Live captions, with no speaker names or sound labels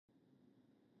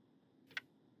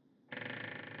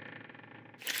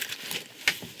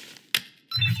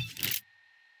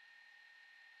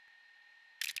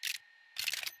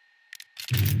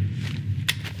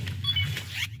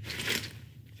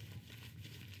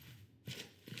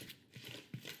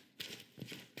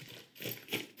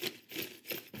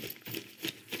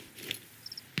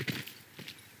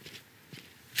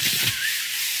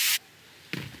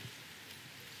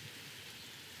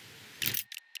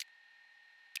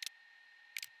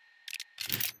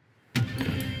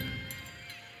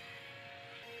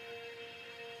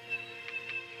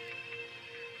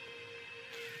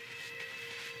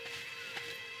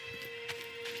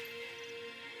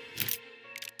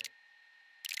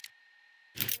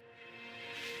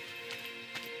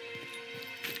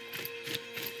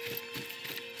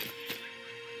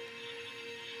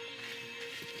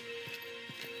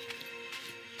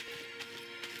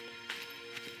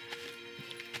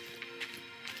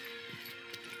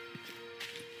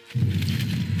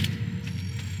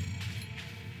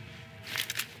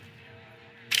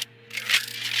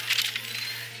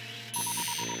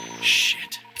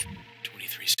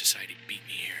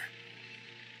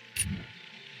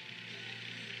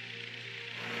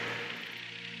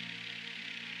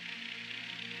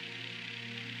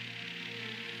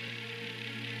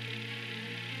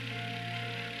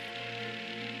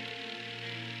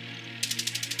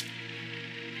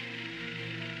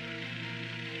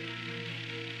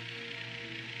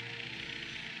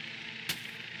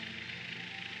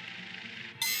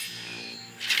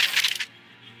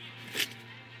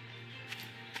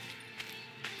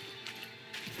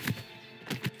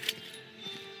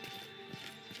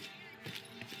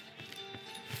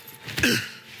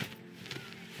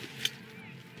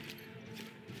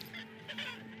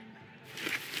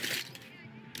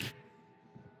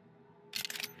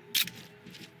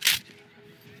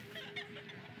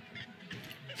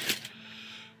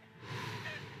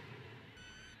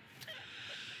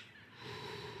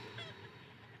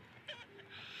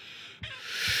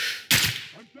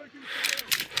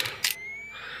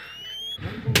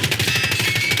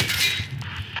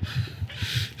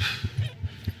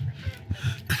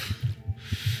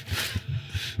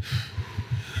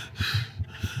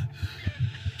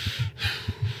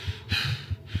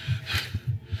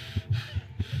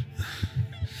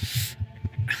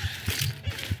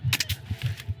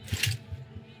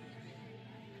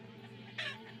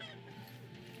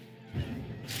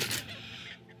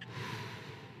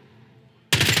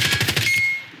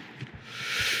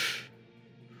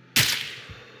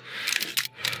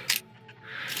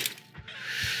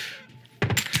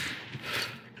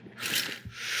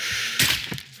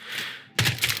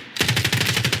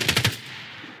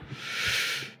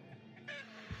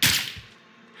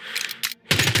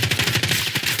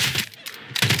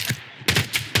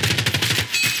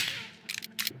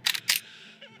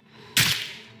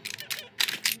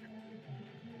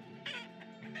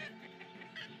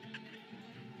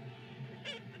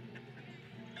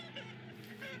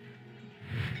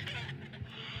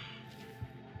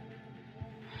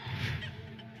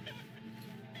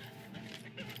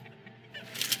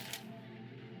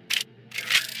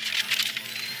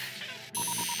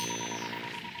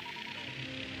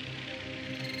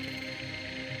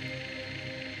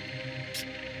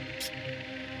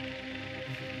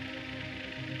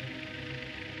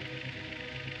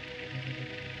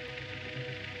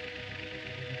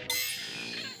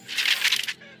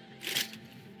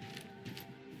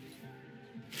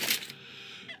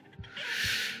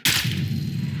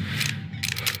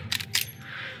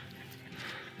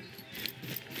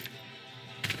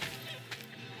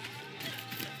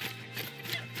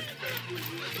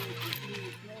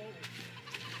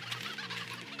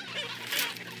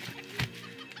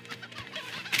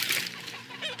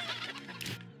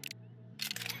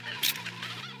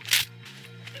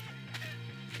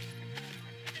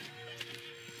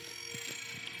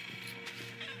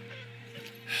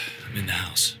I'm in the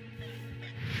house.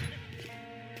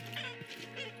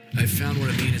 I found one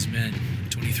of Ina's men.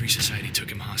 23 Society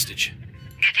took him hostage.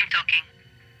 Get him talking.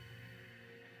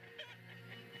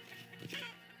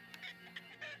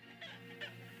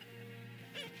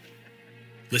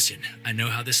 Listen, I know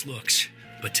how this looks,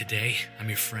 but today, I'm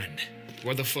your friend.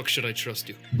 Why the fuck should I trust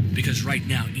you? Because right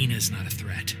now, Ina is not a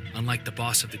threat. Unlike the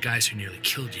boss of the guys who nearly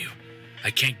killed you.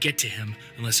 I can't get to him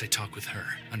unless I talk with her.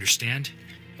 Understand?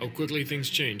 How quickly things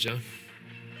change, huh?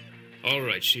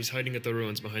 Alright, she's hiding at the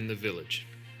ruins behind the village.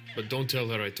 But don't tell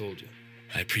her I told you.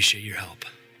 I appreciate your help.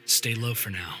 Stay low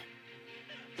for now.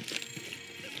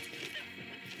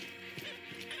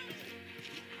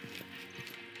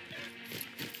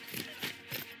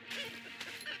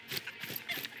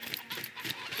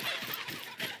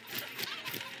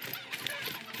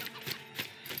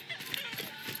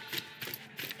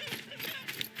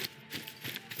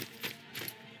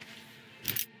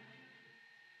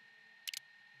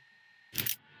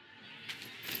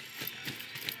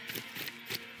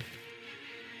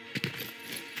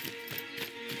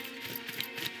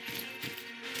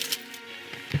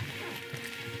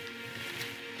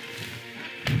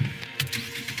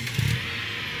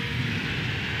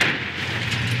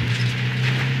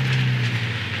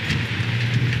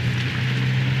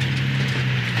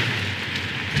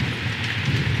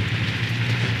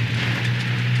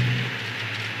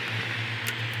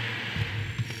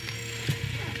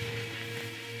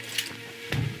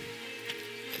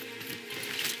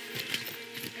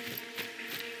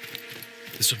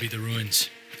 This will be the ruins.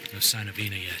 No sign of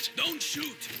Ina yet. Don't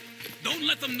shoot! Don't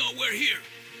let them know we're here!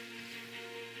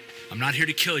 I'm not here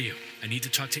to kill you. I need to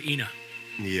talk to Ina.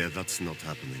 Yeah, that's not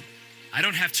happening. I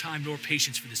don't have time nor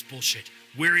patience for this bullshit.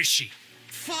 Where is she?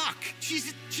 Fuck!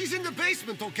 She's in the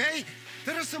basement, okay?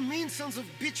 There are some mean sons of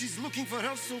bitches looking for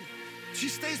her, so she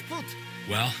stays put.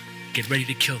 Well, get ready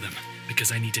to kill them,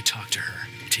 because I need to talk to her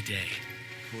today.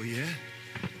 Oh, yeah?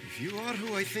 If you are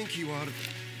who I think you are,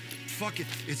 fuck it.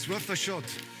 It's worth a shot.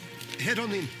 Head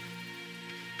on in.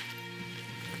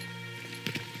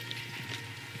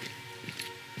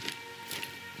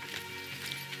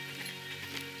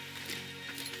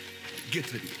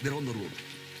 Get ready. They're on the road.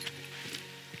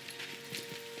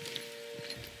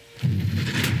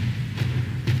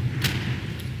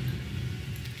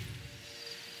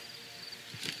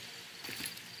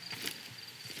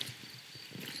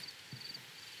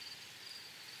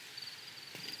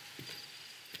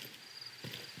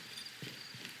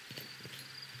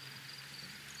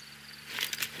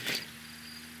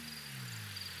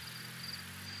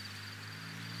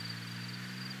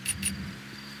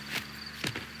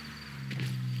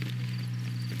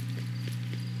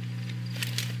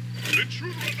 Idiots,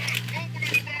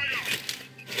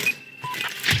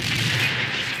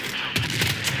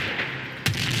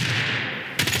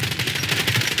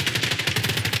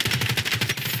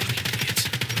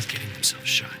 both getting themselves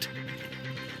shot.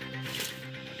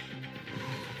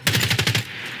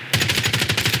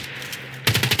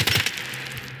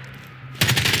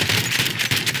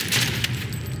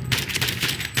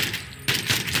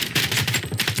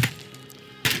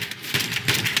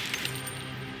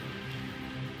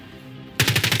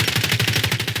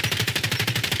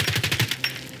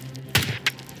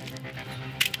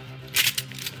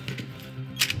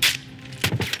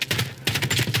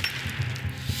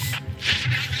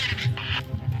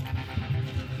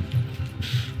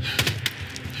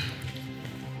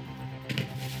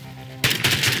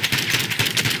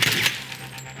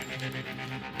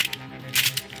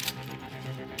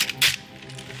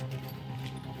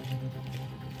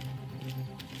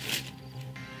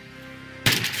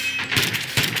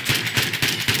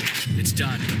 It's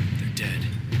done. They're dead.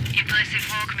 Impressive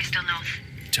work, Mr.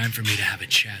 North. Time for me to have a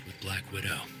chat with Black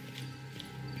Widow.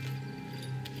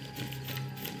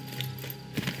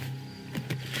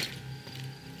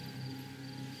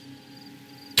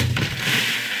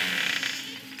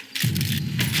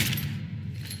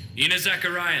 Ina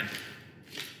Zacharian.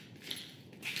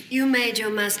 You made your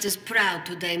masters proud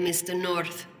today, Mr.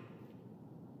 North.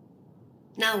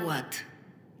 Now what?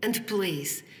 And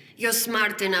please, you're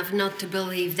smart enough not to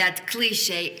believe that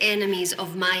cliché enemies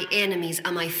of my enemies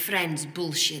are my friends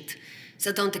bullshit.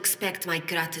 So don't expect my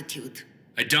gratitude.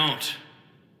 I don't.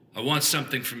 I want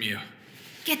something from you.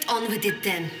 Get on with it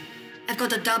then. I've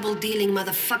got a double-dealing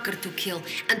motherfucker to kill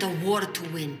and a war to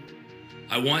win.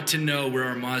 I want to know where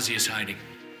Armazi is hiding.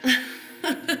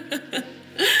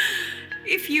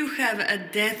 If you have a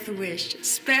death wish,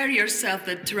 spare yourself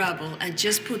the trouble and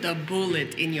just put a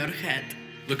bullet in your head.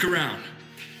 Look around.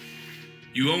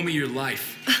 You owe me your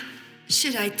life.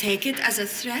 Should I take it as a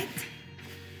threat?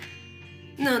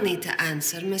 No need to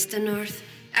answer, Mr. North.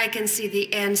 I can see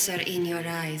the answer in your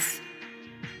eyes.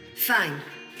 Fine.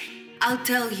 I'll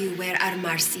tell you where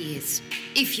Armarsi is,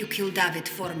 if you kill David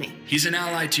for me. He's an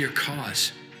ally to your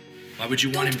cause. Why would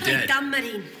you want him Don't play dead? dumb,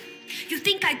 Marine. You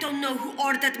think I don't know who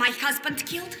ordered my husband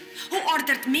killed? Who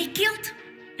ordered me killed?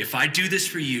 If I do this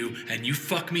for you and you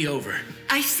fuck me over,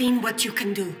 I've seen what you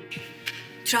can do.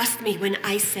 Trust me when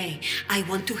I say I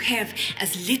want to have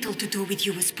as little to do with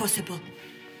you as possible.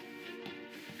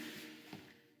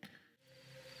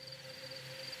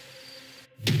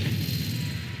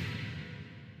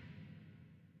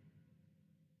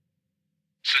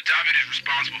 So David is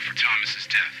responsible for Thomas's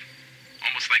death.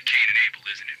 Almost like Cain and Abel,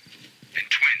 isn't it? And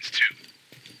twins, too.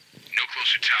 No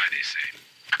closer tie, they say.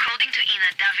 According to Ina,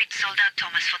 David sold out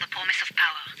Thomas for the promise of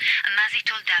power. Amazi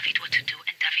told David what to do,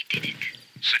 and David did it.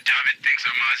 So David thinks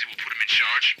Armazi will put him in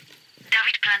charge?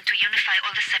 David planned to unify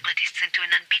all the Separatists into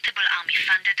an unbeatable army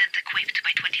funded and equipped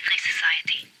by 23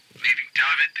 Society. Leaving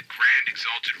David the grand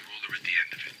exalted ruler at the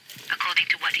end of it. According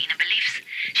to what Ina believes,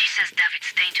 she says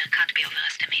David's danger can't be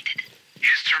overestimated.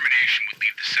 His termination would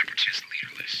leave the Separatists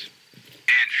leaderless.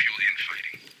 And fuel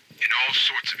infighting. And all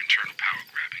sorts of internal power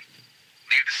grabbing.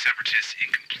 Leave the Separatists in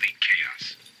complete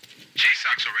chaos.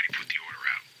 JSOC's already put the order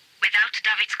out. Without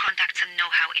David's contacts and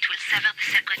know-how, it will sever the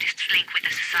Separatists' link with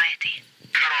the Society.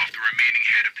 Cut off the remaining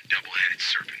head of the double-headed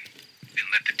serpent. Then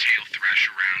let the tail thrash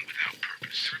around without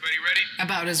purpose. Everybody ready?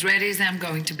 About as ready as I'm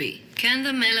going to be. Can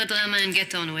the melodrama and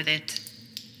get on with it.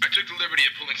 I took the liberty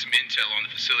of pulling some intel on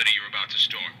the facility you're about to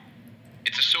storm.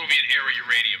 It's a Soviet-era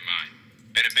uranium mine.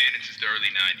 Been abandoned since the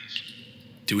early 90s.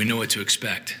 do we know what to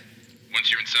expect? Once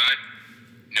you're inside,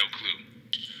 no clue.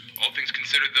 All things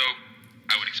considered, though,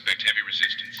 I would expect heavy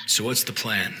resistance. So what's the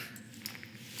plan?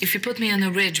 If you put me on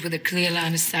a ridge with a clear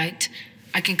line of sight,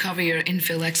 I can cover your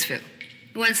infill-exfil.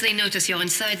 Once they notice you're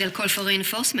inside, they'll call for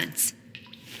reinforcements.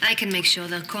 I can make sure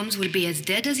their comms will be as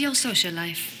dead as your social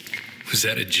life. Was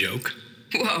that a joke?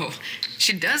 Whoa,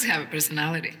 she does have a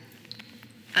personality.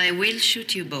 I will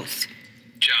shoot you both.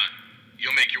 John,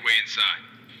 you'll make your way inside.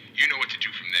 You know what to do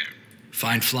from there.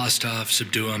 Find Flostov,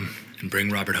 subdue him, and bring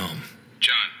Robert home.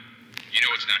 John, you know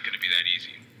it's not going to be that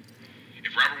easy.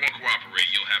 If Robert won't cooperate,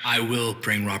 you'll have to... I will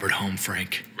bring Robert home,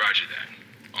 Frank. Roger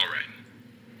that. All right.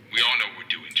 We all know what we're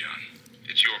doing, John.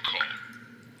 It's your call.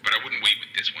 But I wouldn't wait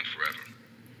with this one forever.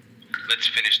 Let's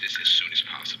finish this as soon as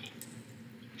possible.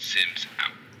 Sims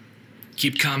out.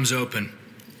 Keep comms open.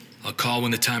 I'll call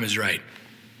when the time is right.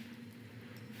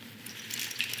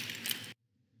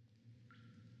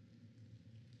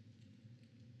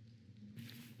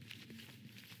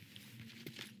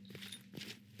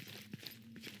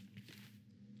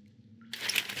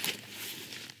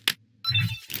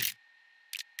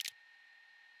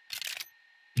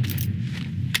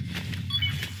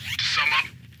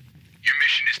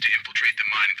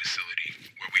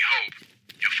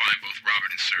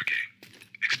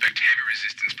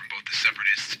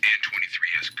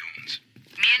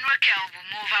 Raquel will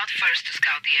move out first to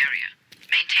scout the area.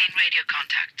 Maintain radio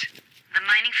contact. The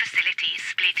mining facility is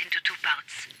split into two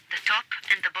parts, the top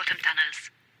and the bottom tunnels.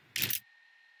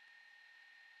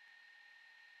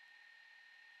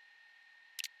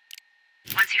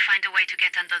 Once you find a way to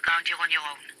get underground, you're on your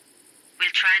own.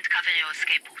 We'll try and cover your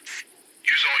escape routes.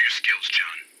 Use all your skills,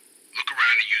 John. Look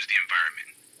around and use the environment.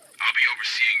 I'll be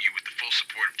overseeing you with the full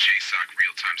support of JSOC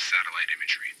real-time satellite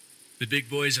imagery. The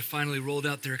big boys have finally rolled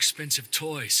out their expensive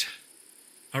toys.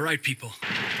 All right, people.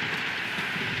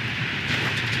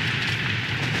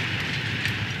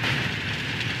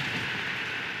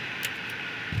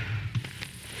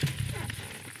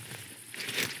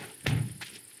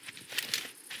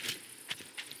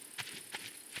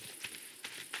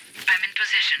 I'm in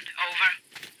position. Over.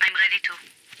 I'm ready to.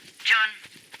 John,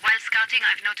 while scouting,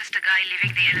 I've noticed a guy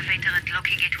leaving the elevator and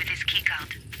locking it with his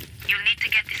keycard. You'll need to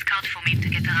get this card from him to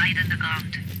get a ride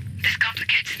underground. This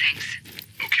complicates things.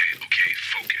 Okay,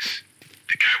 focus.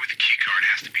 The guy with the keycard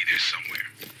has to be there somewhere.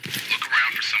 Look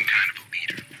around for some kind of a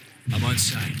leader. I'm on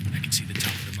site. I can see the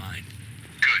top of the mine.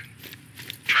 Good.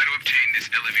 Try to obtain this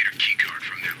elevator keycard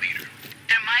from their leader.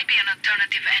 There might be an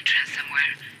alternative entrance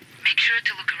somewhere. Make sure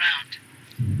to look around.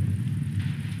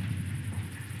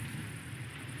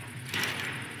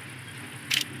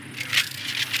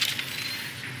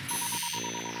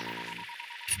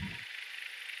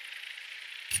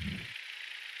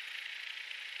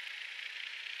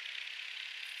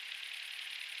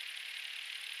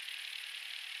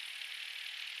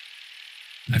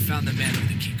 I found the man with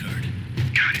the keycard.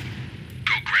 Got it.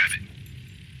 Go grab it.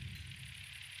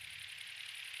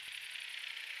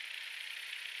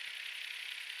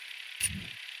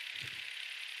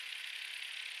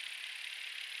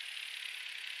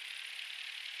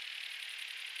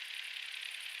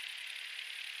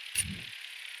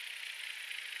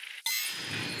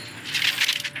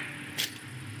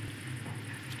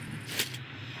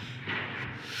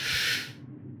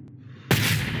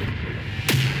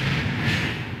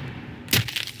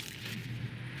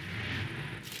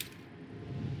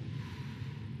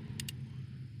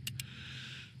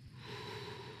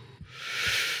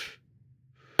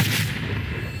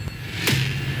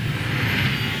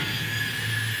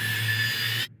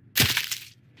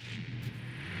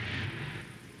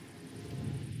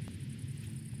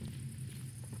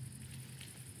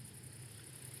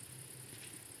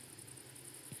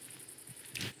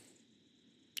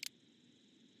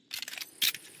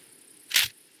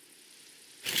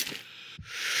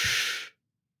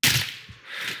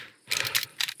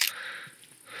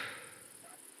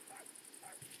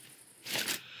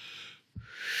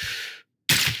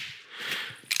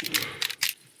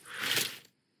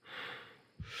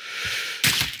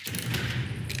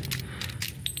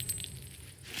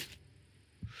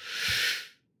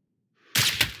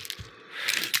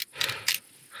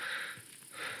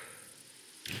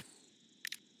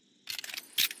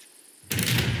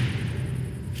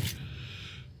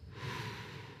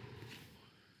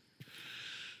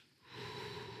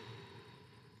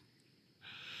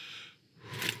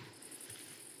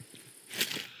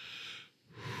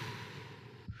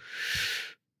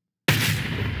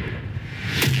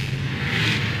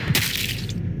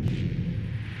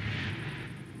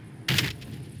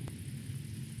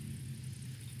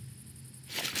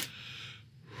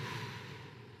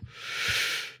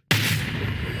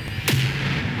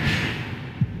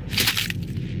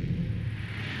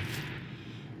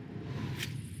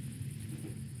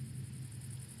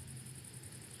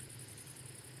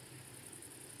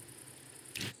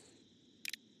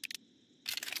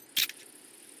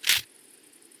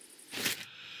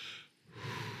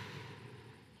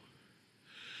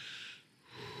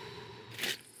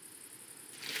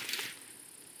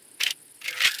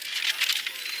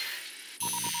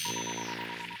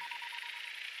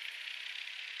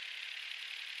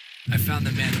 I found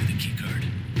the man with the keycard.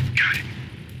 Got it.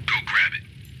 Go grab it.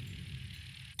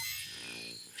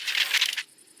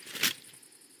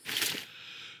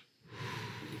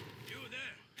 You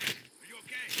there? Are you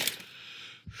okay?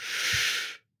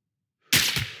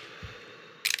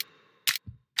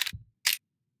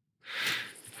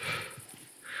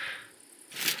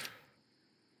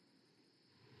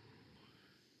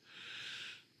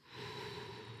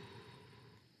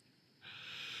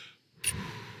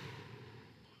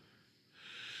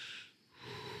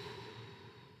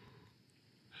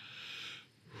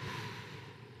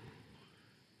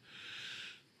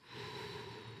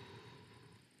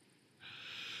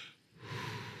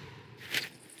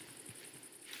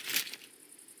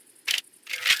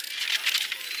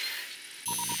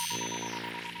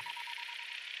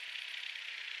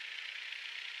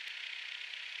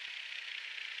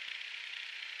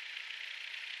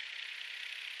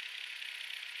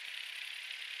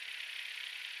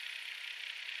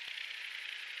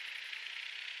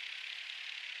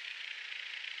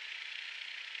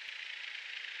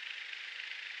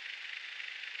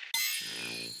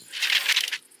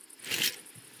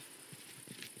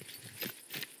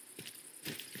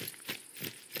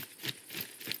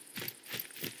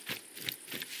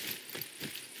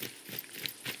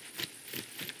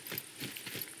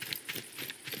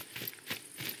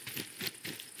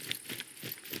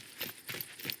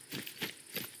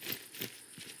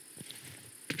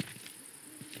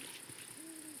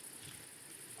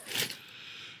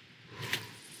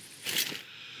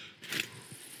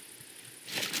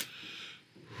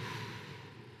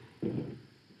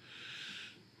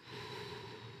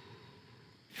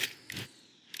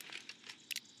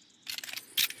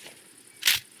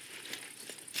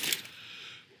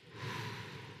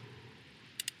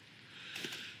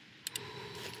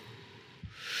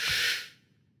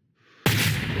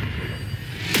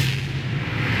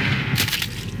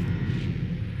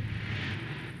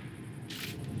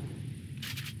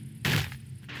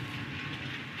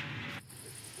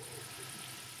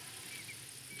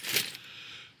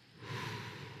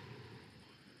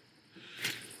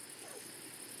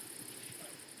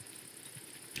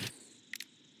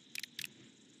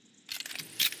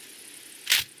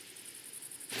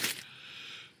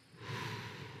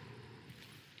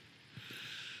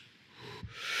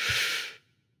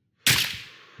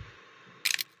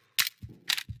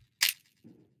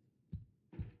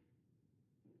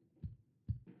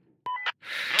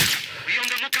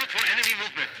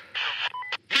 movement.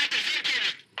 Right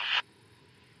thinking.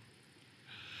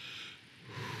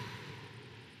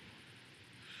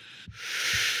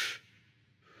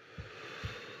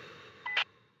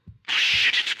 Oh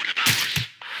shit, it's one of ours.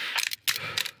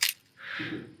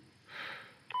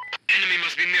 Enemy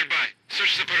must be nearby.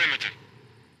 Search the perimeter.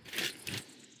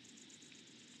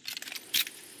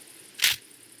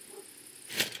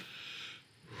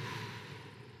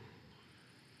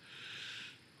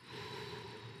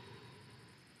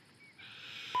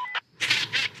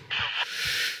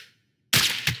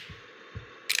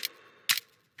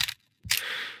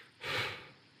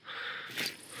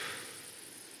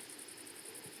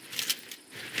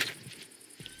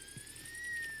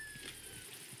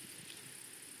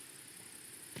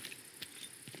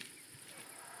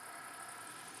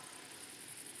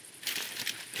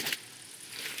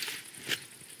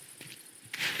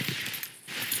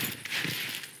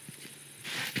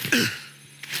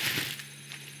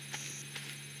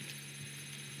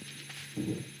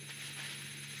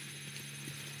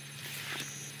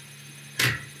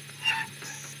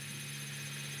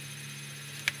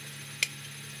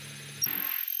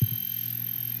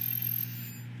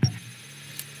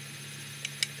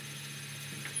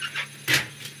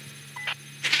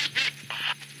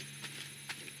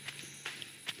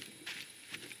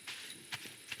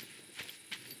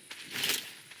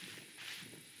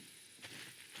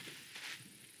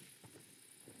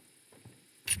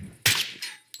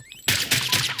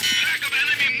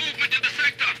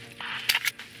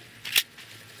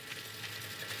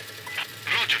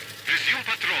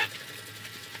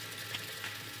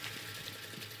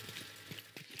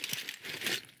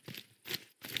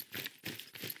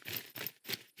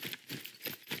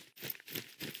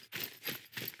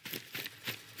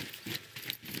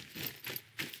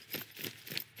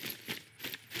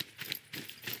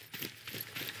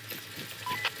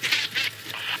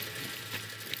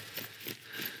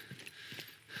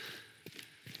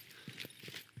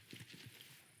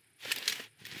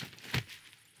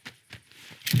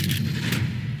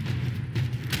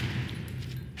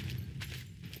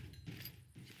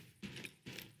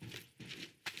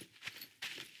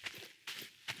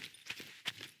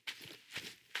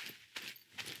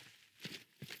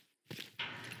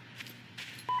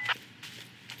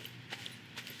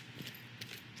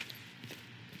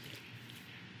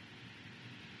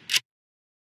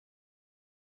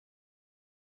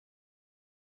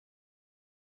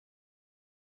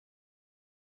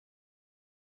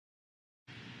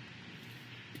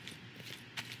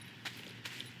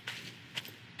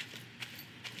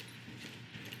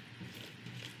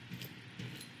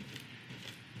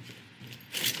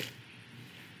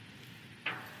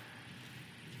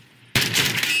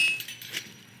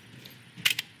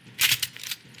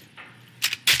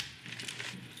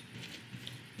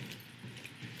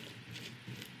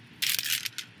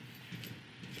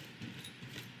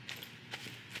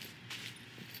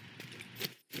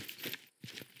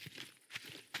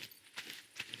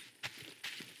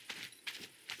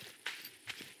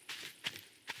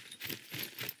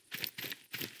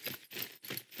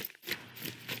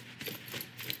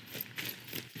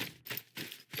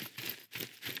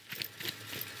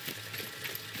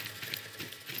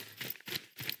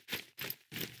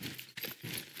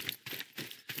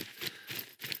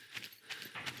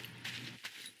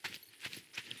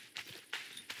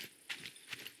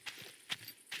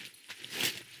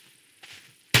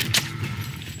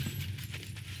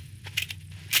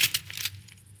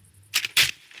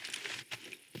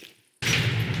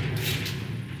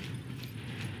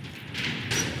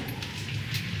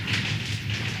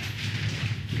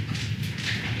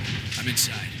 I'm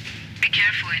inside. Be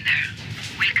careful in there.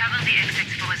 We'll cover the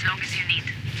exits for as long as you need.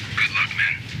 Good luck,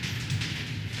 man.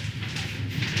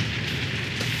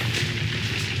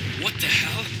 What the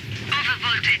hell?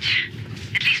 Overvoltage.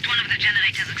 At least one of the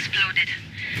generators exploded.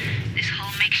 This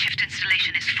whole makeshift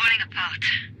installation is falling apart.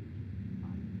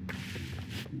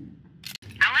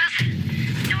 Ours?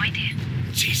 No idea.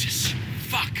 Jesus.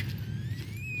 Fuck.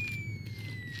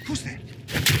 Who's there?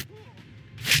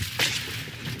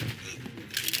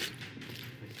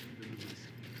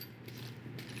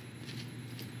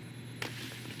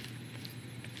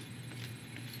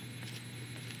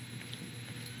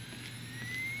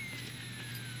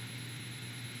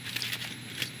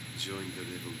 Join the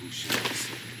revolution.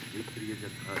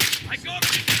 I got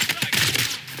it! Inside!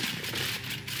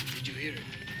 Did you hear it?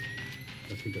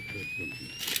 I think I've heard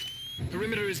something.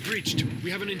 Perimeter is breached. We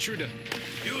have an intruder.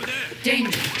 You there!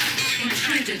 Danger.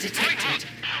 Intruder detected.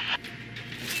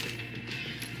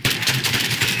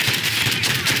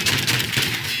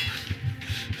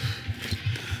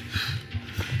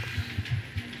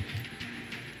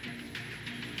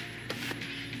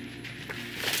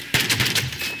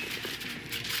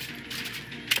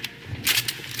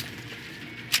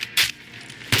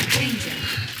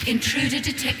 Intruder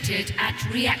detected at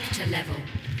reactor level.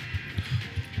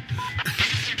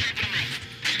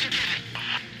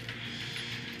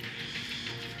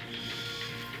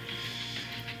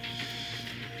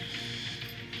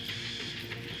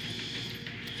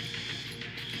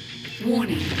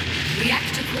 Warning.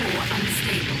 Reactor core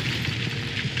unstable.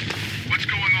 What's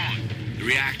going on? The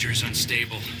reactor is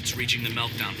unstable. It's reaching the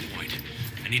meltdown point.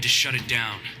 I need to shut it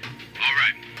down. All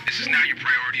right. This is now your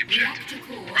priority objective.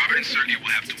 Robert and Sergei will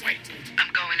have to wait.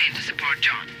 I'm going in to support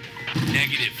John.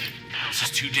 Negative. This is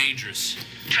too dangerous.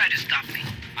 Try to stop me.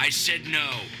 I said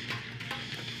no.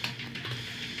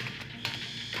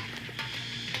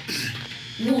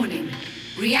 Warning.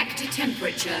 Reactor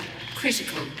temperature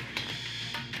critical.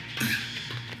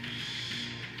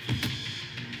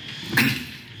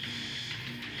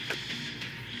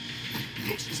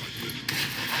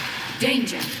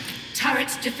 Danger.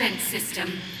 Turret defense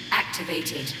system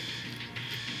activated.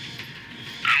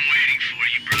 I'm waiting for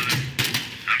you, brother.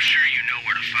 I'm sure you know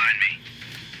where to find me.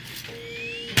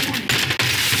 Warning.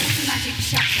 Automatic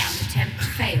shutdown attempt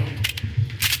failed.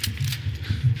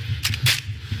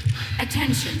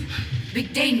 Attention.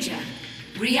 Big danger.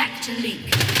 Reactor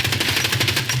leak.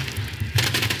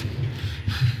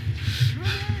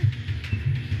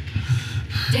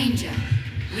 Danger.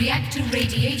 Reactor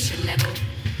radiation level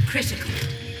critical.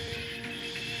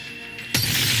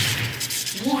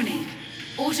 Warning.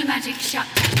 Automatic shutdown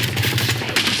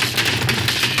failed.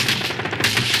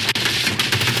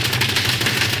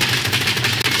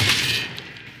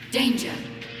 Danger.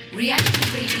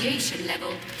 Reactor radiation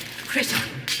level critical.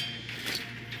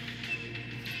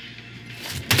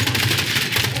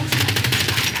 Automatic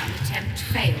shutdown attempt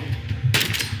failed.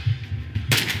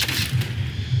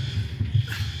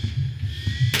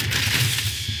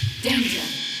 Danger.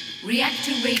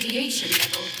 Reactor radiation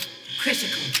level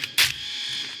critical.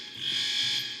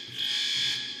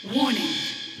 Warning.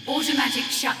 Automatic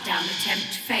shutdown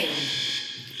attempt failed.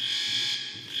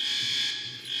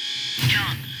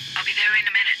 John, I'll be there in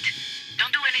a minute.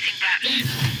 Don't do anything rash.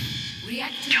 Danger.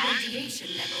 Reactor John? radiation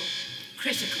level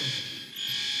critical.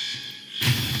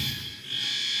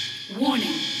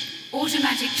 Warning.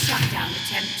 Automatic shutdown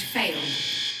attempt failed.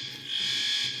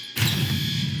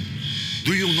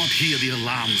 Do you not hear the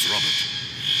alarms, Robert?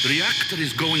 The reactor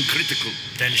is going critical.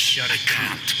 Then shut it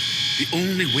down. Can't. The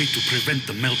only way to prevent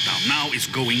the meltdown now is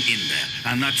going in there,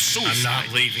 and that's suicide. I'm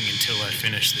not leaving until I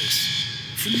finish this.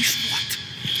 Finish what?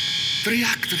 The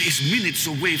reactor is minutes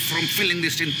away from filling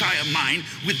this entire mine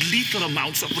with lethal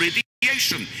amounts of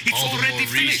radiation. It's All the already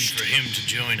more finished. reason for him to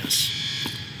join us.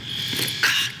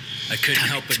 I couldn't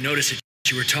help but notice that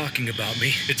you were talking about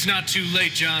me. It's not too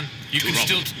late, John. You can Robert.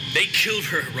 still... They killed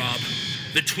her, Rob.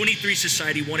 The 23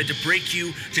 Society wanted to break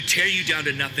you, to tear you down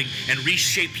to nothing, and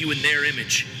reshape you in their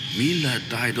image. Mila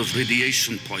died of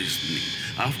radiation poisoning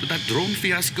after that drone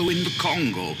fiasco in the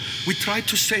Congo. We tried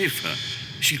to save her.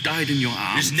 She died in your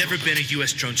arms. There's never been a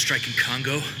U.S. drone strike in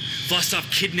Congo. Flostov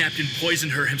kidnapped and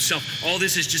poisoned her himself. All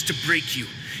this is just to break you.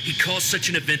 He calls such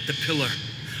an event the Pillar.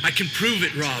 I can prove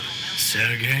it, Rob.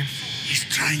 Sergei? He's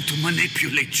trying to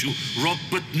manipulate you.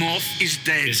 Robert North is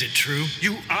dead. Is it true?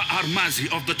 You are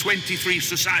Armazi of the 23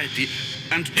 Society,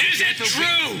 and... Is it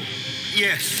true?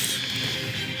 Yes.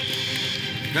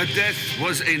 The death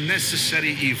was a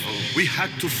necessary evil. We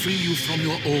had to free you from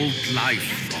your old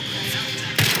life,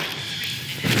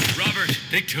 Robert. Robert,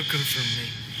 they took her from me.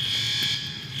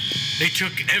 They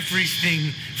took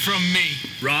everything from me.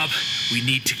 Rob, we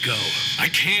need to go. I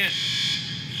can't.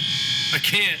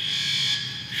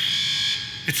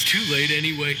 It's too late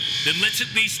anyway. Then let's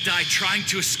at least die trying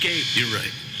to escape. You're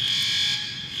right.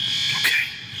 Okay.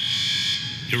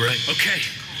 You're right. Okay,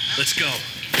 let's go.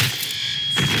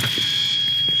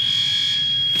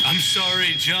 I'm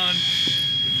sorry, John.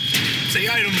 Say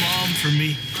hi to Mom for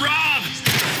me. Rob!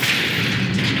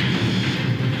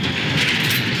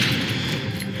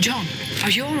 John, are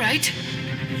you all right?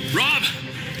 Rob!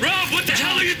 Rob, what the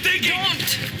hell are you thinking?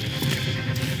 Don't!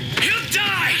 He'll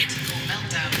die!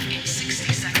 Meltdown in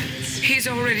 60 seconds. He's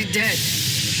already dead.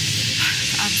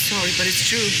 I'm sorry, but it's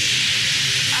true.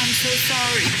 I'm so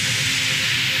sorry.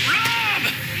 Rob!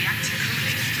 Reactor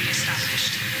cooling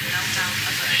re-established. Meltdown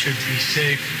averted. Should be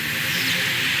safe.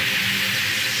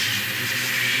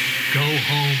 Go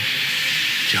home,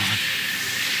 John.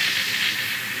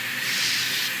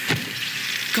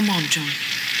 Come on, John.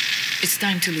 It's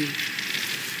time to leave.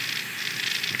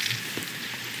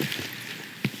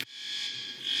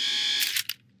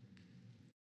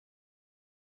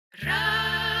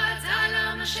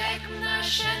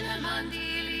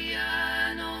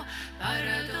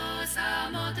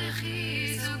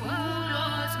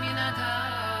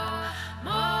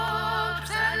 Mo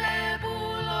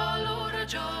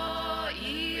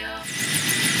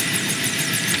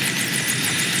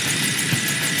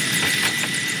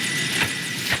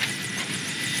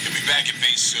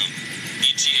soon.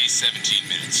 ETA 17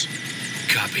 minutes.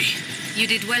 Copy. You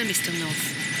did well, Mr.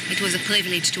 North. It was a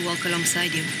privilege to walk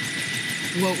alongside you.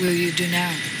 What will you do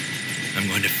now? I'm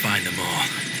going to find them all.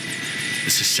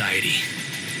 The Society.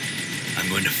 I'm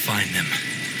going to find them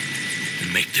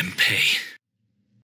and make them pay.